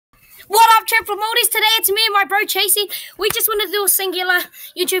What up, churplr? Today it's me and my bro Chasey. We just wanted to do a singular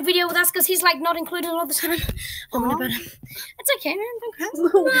YouTube video with us because he's like not included all the time. I'm gonna about him. It's okay, man. Don't cry. It's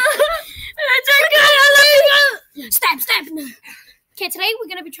okay. I love you. Stab. Okay, today we're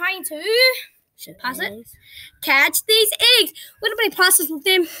gonna be trying to pass it. Catch these eggs. We're gonna play passes with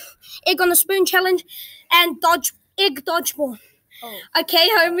them. Egg on the spoon challenge and egg dodgeball. Oh. Okay,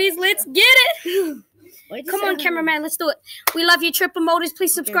 homies, let's get it. Come on, cameraman, let's do it. We love you, churplr.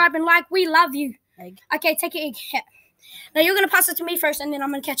 Please subscribe and like. We love you. Egg. Okay, take your egg. Yeah. Now you're gonna pass it to me first, and then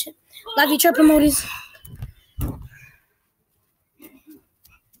I'm gonna catch it. Love you, churplr. I'm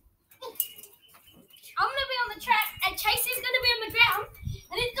gonna be on the track, and Chasey's gonna be on the ground,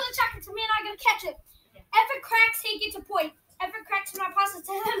 and he's gonna chuck it to me, and I'm gonna catch it. If it cracks, he gets a point. If it cracks when I pass it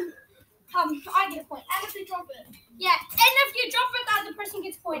to him, I get a point. And if you drop it. Yeah, and if you drop it, the other person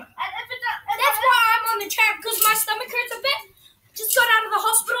gets a point. And if it does, that's why I'm on the track, because my stomach hurts a bit. Just got out of the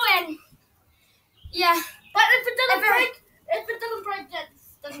hospital and yeah. But if it doesn't break, that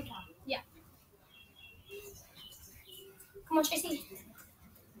doesn't count. Yeah. Come on, Chasey.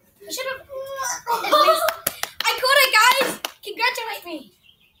 I should have. I caught it, guys. Congratulate me.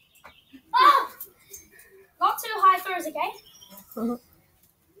 Oh, not too high throws, okay?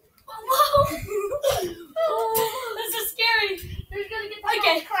 Whoa! This is scary. Who's gonna get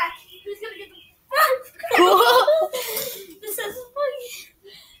the crack? Who's gonna get the This is funny.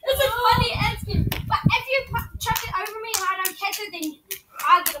 This is funny and scary. But if you chuck it over me and I don't catch it, then I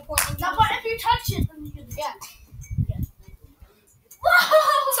get a point. No, but if you touch it, then you get it. Yeah.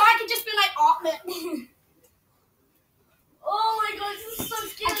 So I can just be like, oh man. Oh my god, this is so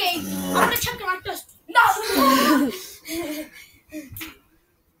scary. Okay, I'm gonna chuck it like this. No!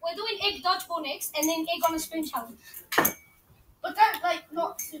 We're doing egg dodgeball next, and then egg on a spoon challenge. But that's like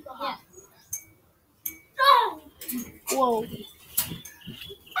not super hard. Yeah. No! Whoa.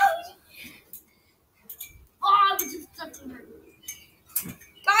 Oh, this is something.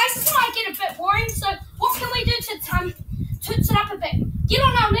 Guys, this might get a bit boring, so what can we do to toots it up a bit? Get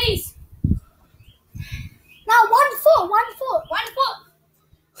on our knees. Now, 1 foot. 1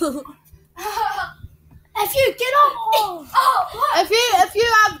 foot. If you get off, if you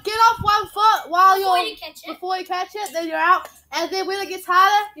get off 1 foot while before you catch it, then you're out. And then when it gets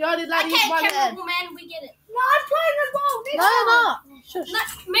harder, you're only letting use one hand. Okay, man, we get it. No, I'm playing the ball. No, you're not. Shush.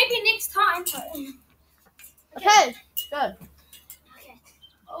 Maybe next time. Okay, go. Okay.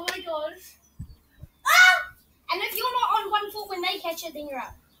 Oh my gosh. Ah! And if you're not on 1 foot when they catch it, then you're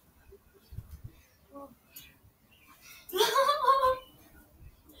out.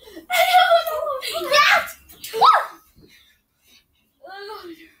 Yes!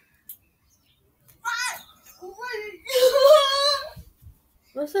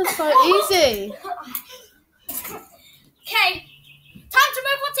 This is so easy. Okay, time to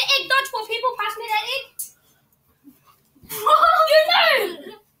move on to egg dodgeball. People, pass me that egg. You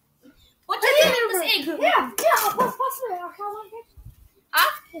know. What do you do with this egg? Yeah. Pass me. I can't like it.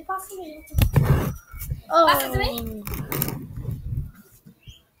 Huh? Yeah, pass me. Pass it to me.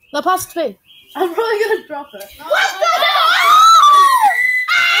 No, pass it to me. I'm probably gonna drop it. What the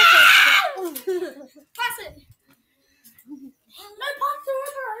Pass it. No, pass the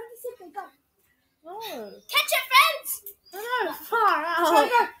river. I just said go. No. Catch it, friends. No, far out. Go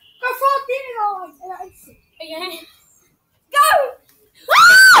 14 and all. Okay. Go.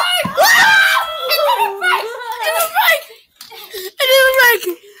 It didn't break.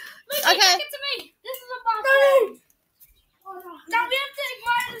 Look, Okay. Take it to me. This is a box. Now we have to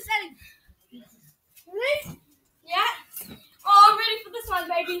ignore the setting. Ready? Yeah. Oh, I'm ready for this one,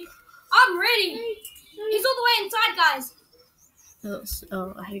 baby. I'm ready. He's all the way inside, guys.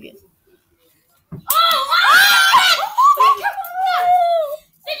 Oh, I hate it. Oh!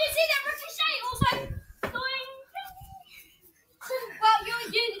 Did you see that ricochet? Also, doing. Well,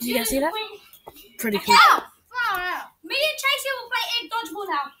 you guys see that? Pretty cool. Out. Me and Chasey will play egg dodgeball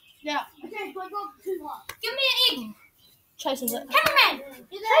now. Yeah. Okay, but not too hard. Give me an egg. Chasing it. Cameraman.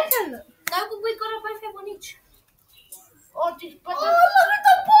 Chasing it. No, but we've got to both have one each. Look at the ball! Look at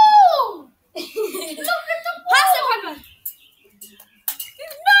the ball! Pass it, Piper.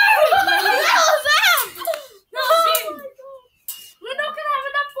 No! No! We're not going to have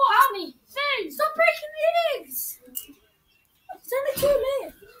enough for Help me. Stop breaking the eggs. It's only 2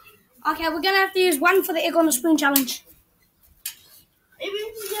 minutes. Okay, we're going to have to use one for the egg on the spoon challenge. Maybe we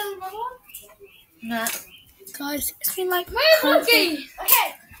can get another one? Nah. Guys, it's been like... Where's Lucky?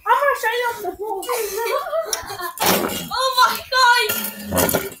 Okay. I'm going to show you on the ball. Oh my god!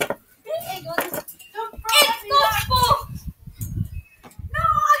 Egg dodgeball! No,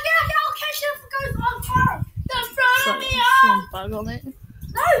 I'll catch it if it goes on fire. Don't throw me off! Bug on it.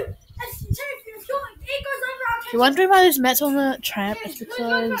 No! If you're wondering why there's mats on the tramp, it's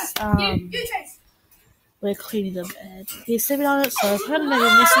because Chase. we're cleaning the bed. He's sleeping on it, so it's kind of maybe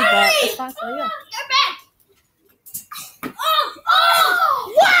messy, but it's fine. So yeah. Go back.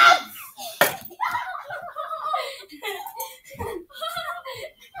 Oh! What?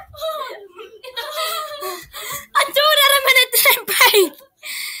 I threw it at him and it didn't break.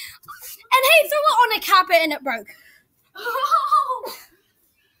 And he threw it on the carpet and it broke.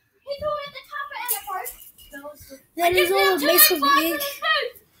 He threw it at the carpet and it broke. That is all a mess of egg.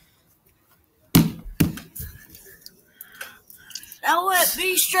 That went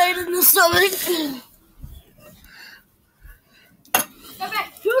me straight in the stomach. Go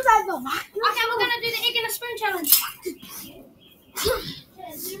back. Who's at the back? Okay, we're gonna do the egg and a spoon challenge.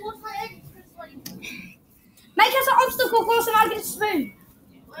 Make us an obstacle course and I'll get a spoon.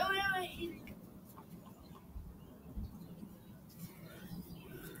 Wait.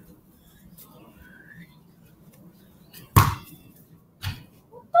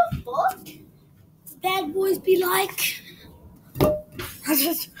 What the fuck? Bad boys be like.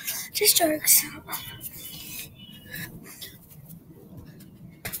 Just jokes.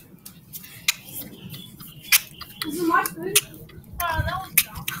 This is my spoon. Oh, that was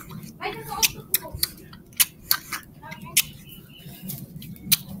dumb. Make us an obstacle course.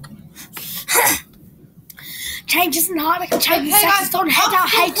 Change isn't hard. I can change the seconds. Don't hate our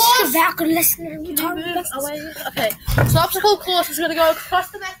hate because they're going to listen every time. Okay, so obstacle course is going to go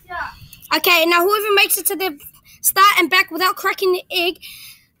across the backyard. Okay, now whoever makes it to the start and back without cracking the egg,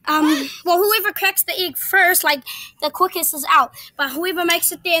 well, whoever cracks the egg first, like the quickest is out. But whoever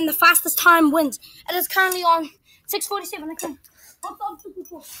makes it there in the fastest time wins. And it's currently on 6:47. Okay. What's the obstacle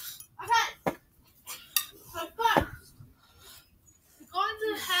course? Okay. So first, we're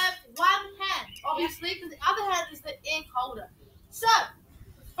going to have one hand, obviously, because the other hand is the egg holder. So,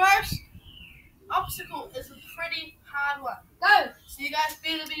 the first obstacle is a pretty hard one. Go. So you guys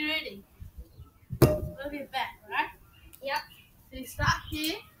better be ready. Look at that, right? Yep. So you start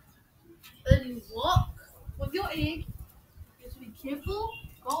here, then you walk with your egg. You have to be careful,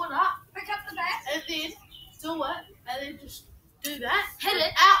 going up, Pick up the back. and then do it, and then just do that. Hit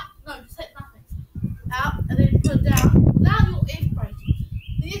it. Out. No, just hit nothing. Out, and then put it down without your egg breaking.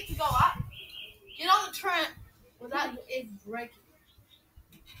 Then you have to go up, get on the tramp without your egg breaking.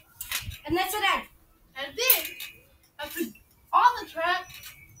 And that's it. And then, after on the tramp,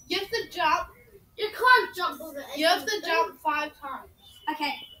 you have to jump. You can't jump over it. You have to jump 5 times.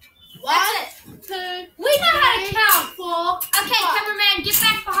 Okay. 1, That's 2, We know how to 3, count. 4. Okay, 5. cameraman, get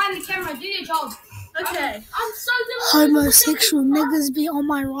back behind the camera. Do your job. Okay. I'm so good. Homosexual niggas be on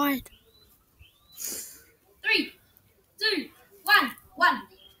my right. 3, 2, 1, 1,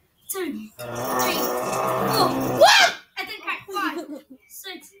 2, 3, 4. What? I didn't crack. 5,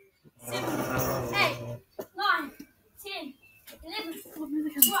 6, 7, 8, 9, 10, 11, 12,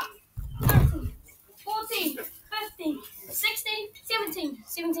 13, 14, 15, 16, 17.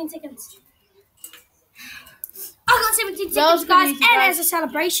 17 seconds. I got 17 That was seconds, guys, easy, and guys. as a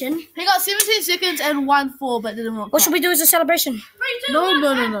celebration. He got 17 seconds and 1 4, but didn't want. What should we do as a celebration? 3, 2, No, 1,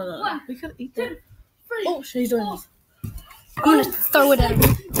 no, no, no, no, no. One, We could eat that. 2, 3. Oh, she's doing this. I'm gonna throw it at him. Move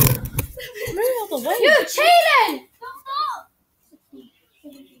out the way. You cheated! Stop!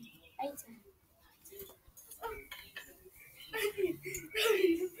 16, 17, 18.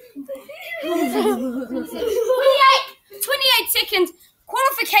 28 seconds.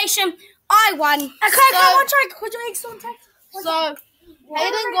 Qualification. I won. Okay, come on, try. Put your eggs on tape. So,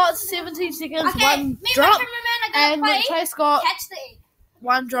 Hayden got 17 seconds, Okay, 1 me and my drop, cameraman are gonna and play. Chase got Catch the egg.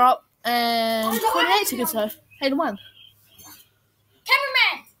 1 drop and 28 seconds. So, Hayden won.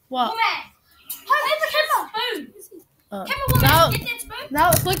 Cameraman. What? Woman. Where's the camera? Spoon. Camera Now, woman. Get that spoon. now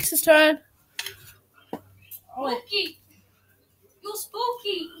it's Lucas's turn. Oh, wait. Spooky. You're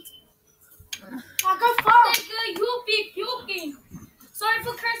spooky. I'll go first. Nigga, you'll be puking. Sorry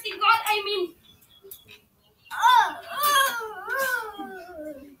for cursing God, I mean.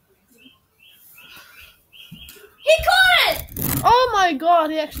 He caught it! Oh my god,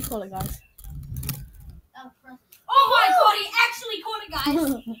 he actually caught it, guys. Oh my god, he actually caught it, guys.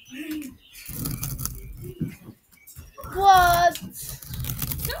 What?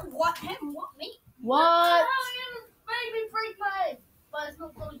 No, what him? What me? What? Baby freak me. But it's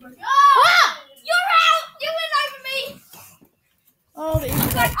not fully broken. Ah! You're out! You went over me! Oh, the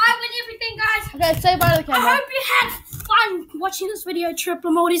It's like I win everything, guys. Okay, say bye to the I camera. hope you had fun watching this video,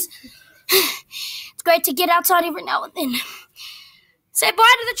 churplr. It's great to get outside every now and then. Say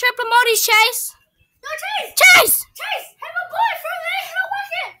bye to the churplr, Chase. No, Chase! Chase! Chase! Have a boyfriend, man! I don't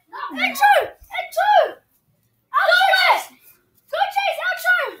like it! And two! And two! Outro! Go, Chase!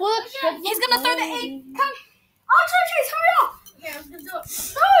 Outro! What? He's gonna throw the egg. Come. Oh, Chase, hurry up! Okay, I'm gonna do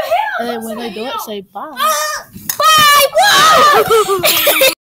it. No, here! And then when they do it, say bye. Bye! Whoa!